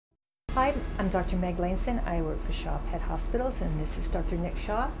Hi, I'm Dr. Meg Lainson. I work for Shaw Pet Hospitals, and this is Dr. Nick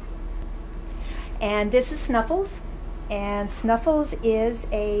Shaw. And this is Snuffles. And Snuffles is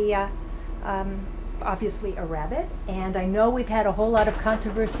obviously a rabbit. And I know we've had a whole lot of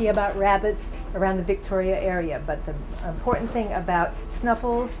controversy about rabbits around the Victoria area, but the important thing about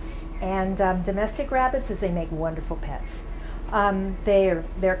Snuffles and domestic rabbits is they make wonderful pets.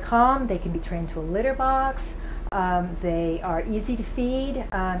 They're calm. They can be trained to a litter box. They are easy to feed,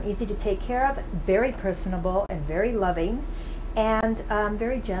 easy to take care of, very personable and very loving, and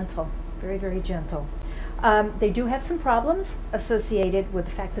very gentle, very, very gentle. They do have some problems associated with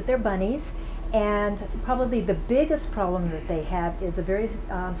the fact that they're bunnies, and probably the biggest problem that they have is a very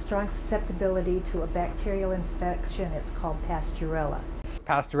strong susceptibility to a bacterial infection. It's called Pasteurella.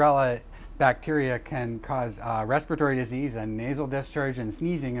 Pasteurella bacteria can cause respiratory disease and nasal discharge and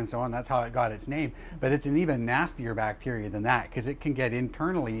sneezing and so on. That's how it got its name. But it's an even nastier bacteria than that, because it can get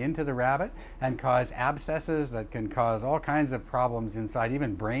internally into the rabbit and cause abscesses that can cause all kinds of problems inside,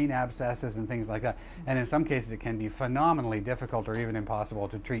 even brain abscesses and things like that. And in some cases it can be phenomenally difficult or even impossible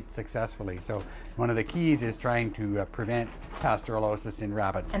to treat successfully. So one of the keys is trying to prevent pasteurellosis in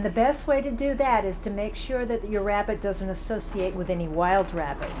rabbits. And the best way to do that is to make sure that your rabbit doesn't associate with any wild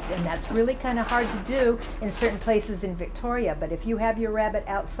rabbits. And that's really kind of hard to do in certain places in Victoria, but if you have your rabbit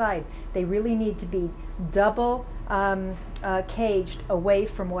outside, they really need to be double caged away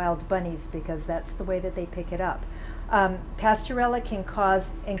from wild bunnies, because that's the way that they pick it up. Pasteurella can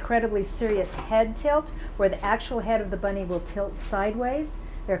cause incredibly serious head tilt, where the actual head of the bunny will tilt sideways.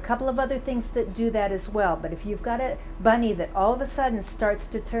 There are a couple of other things that do that as well, but if you've got a bunny that all of a sudden starts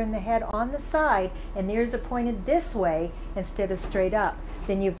to turn the head on the side and the ears are pointed this way instead of straight up,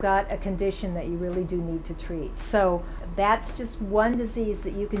 then you've got a condition that you really do need to treat. So that's just one disease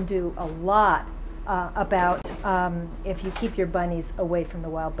that you can do a lot about if you keep your bunnies away from the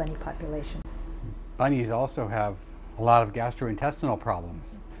wild bunny population. Bunnies also have a lot of gastrointestinal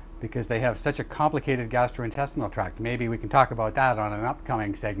problems because they have such a complicated gastrointestinal tract. Maybe we can talk about that on an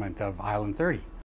upcoming segment of Island 30.